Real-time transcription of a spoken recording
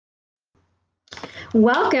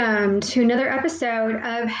Welcome to another episode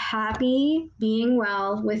of Happy Being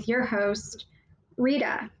Well with your host,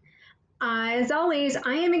 Rita. As always,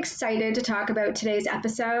 I am excited to talk about today's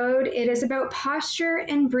episode. It is about posture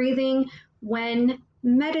and breathing when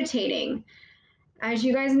meditating. As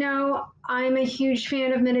you guys know, I'm a huge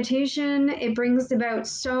fan of meditation. It brings about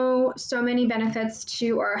so many benefits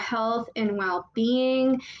to our health and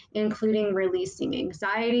well-being, including releasing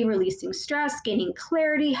anxiety, releasing stress, gaining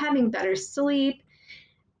clarity, having better sleep.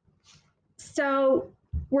 So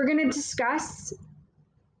we're going to discuss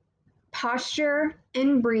posture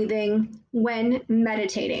and breathing when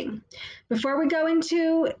meditating. Before we go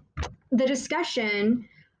into the discussion,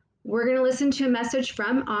 we're going to listen to a message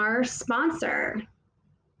from our sponsor.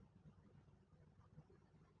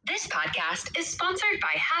 This podcast is sponsored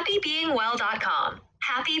by HappyBeingWell.com.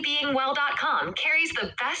 HappyBeingWell.com carries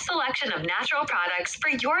the best selection of natural products for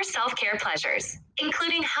your self-care pleasures,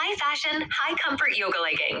 including high-fashion, high-comfort yoga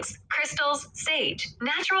leggings, crystals, sage,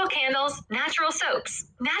 natural candles, natural soaps,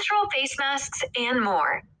 natural face masks, and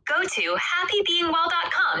more. Go to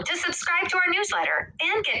HappyBeingWell.com to subscribe to our newsletter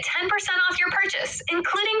and get 10% off your purchase,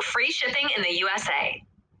 including free shipping in the USA.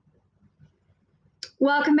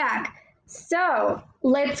 Welcome back. So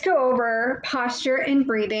let's go over posture and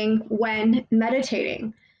breathing when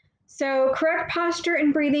meditating. So correct posture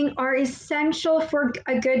and breathing are essential for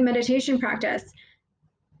a good meditation practice,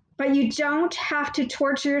 but you don't have to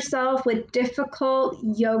torture yourself with difficult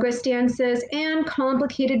yoga stances and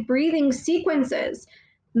complicated breathing sequences.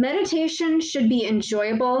 Meditation should be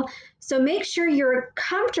enjoyable, so make sure you're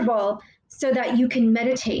comfortable so that you can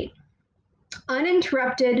meditate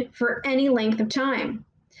uninterrupted for any length of time.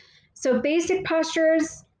 So basic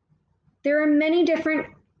postures, there are many different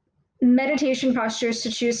meditation postures to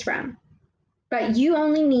choose from, but you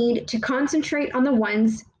only need to concentrate on the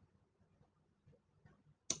ones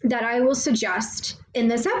that I will suggest in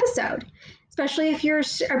this episode, especially if you're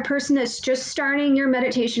a person that's just starting your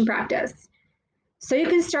meditation practice. So you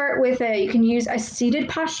can start with you can use a seated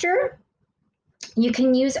posture. You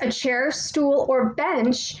can use a chair, stool, or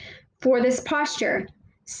bench for this posture.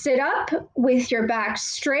 Sit up with your back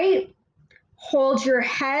straight, hold your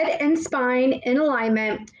head and spine in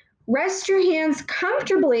alignment, rest your hands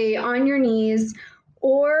comfortably on your knees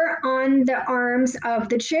or on the arms of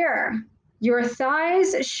the chair. Your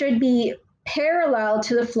thighs should be parallel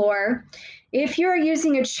to the floor. If you're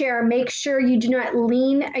using a chair, make sure you do not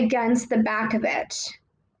lean against the back of it.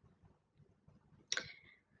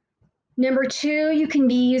 Number 2, you can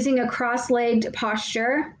be using a cross-legged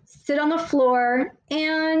posture. Sit on the floor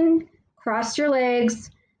and cross your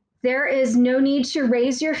legs. There is no need to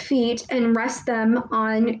raise your feet and rest them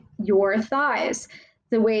on your thighs,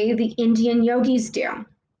 the way the Indian yogis do.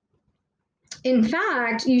 In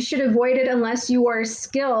fact, you should avoid it unless you are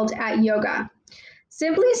skilled at yoga.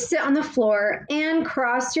 Simply sit on the floor and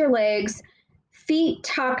cross your legs, feet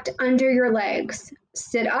tucked under your legs.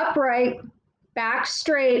 Sit upright, back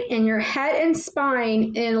straight, and your head and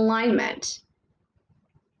spine in alignment.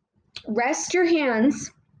 Rest your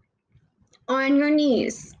hands on your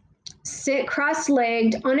knees. Sit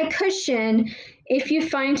cross-legged on a cushion if you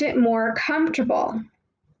find it more comfortable.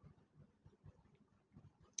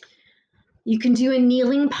 You can do a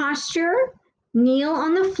kneeling posture. Kneel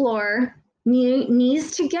on the floor,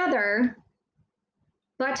 knees together,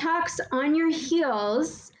 buttocks on your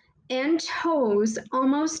heels and toes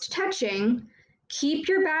almost touching. Keep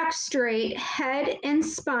your back straight, head and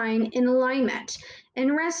spine in alignment,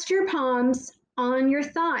 and rest your palms on your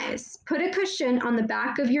thighs. Put a cushion on the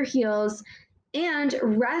back of your heels and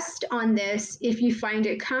rest on this if you find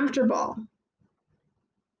it comfortable.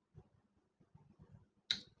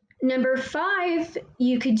 Number 5,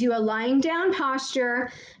 you could do a lying down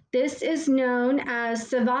posture. This is known as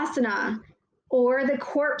Savasana or the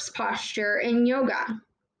corpse posture in yoga.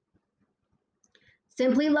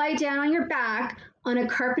 Simply lie down on your back on a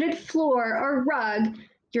carpeted floor or rug.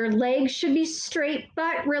 Your legs should be straight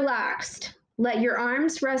but relaxed. Let your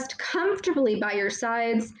arms rest comfortably by your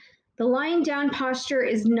sides. The lying down posture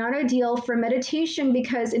is not ideal for meditation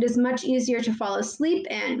because it is much easier to fall asleep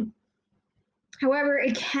in. However,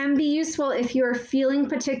 it can be useful if you are feeling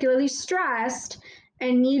particularly stressed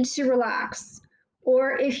and need to relax,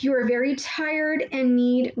 or if you are very tired and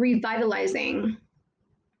need revitalizing.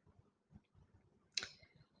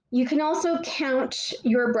 You can also count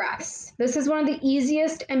your breaths. This is one of the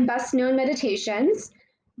easiest and best known meditations.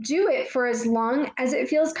 Do it for as long as it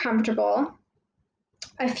feels comfortable.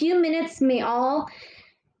 A few minutes may all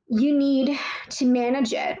you need to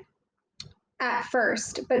manage it at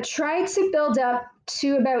first, but try to build up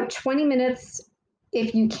to about 20 minutes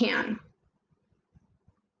if you can.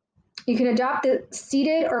 You can adopt the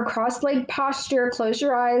seated or cross-legged posture, close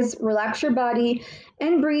your eyes, relax your body,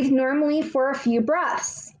 and breathe normally for a few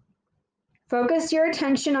breaths. Focus your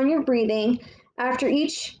attention on your breathing after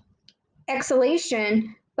each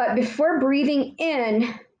exhalation, but before breathing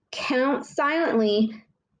in, count silently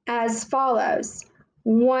as follows.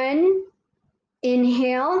 1,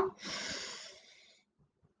 inhale,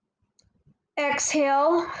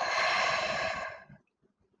 exhale.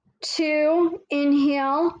 2,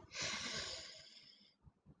 inhale,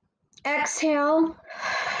 exhale,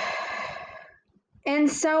 and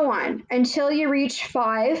so on until you reach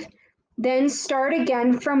 5. Then start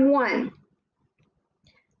again from 1.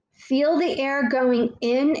 Feel the air going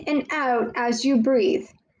in and out as you breathe.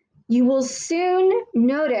 You will soon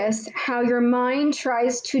notice how your mind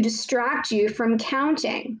tries to distract you from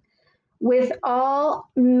counting with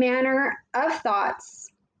all manner of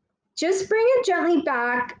thoughts. Just bring it gently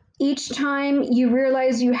back each time you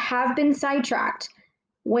realize you have been sidetracked.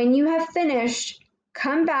 When you have finished,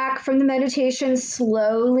 come back from the meditation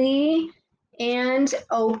slowly and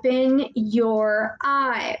open your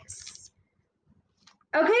eyes.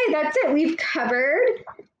 Okay, that's it. We've covered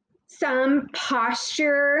some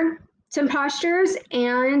postures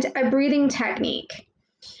and a breathing technique.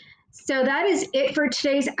 So that is it for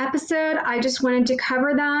today's episode. I just wanted to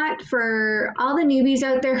cover that for all the newbies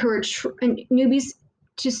out there who are newbies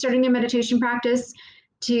to starting their meditation practice,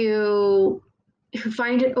 who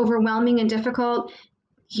find it overwhelming and difficult.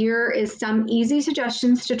 Here is some easy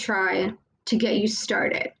suggestions to try to get you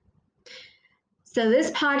started. So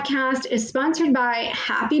this podcast is sponsored by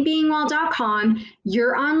happybeingwell.com,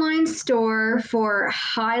 your online store for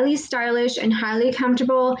highly stylish and highly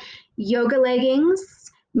comfortable yoga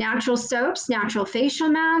leggings, natural soaps, natural facial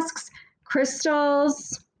masks,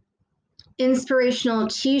 crystals, inspirational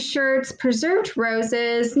t-shirts, preserved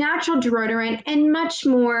roses, natural deodorant, and much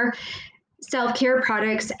more self-care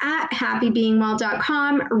products at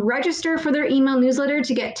happybeingwell.com. Register for their email newsletter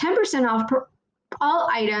to get 10% off all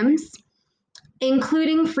items,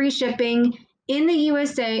 including free shipping in the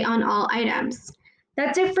USA on all items.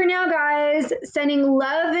 That's it for now, guys. Sending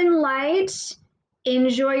love and light.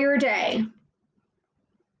 Enjoy your day.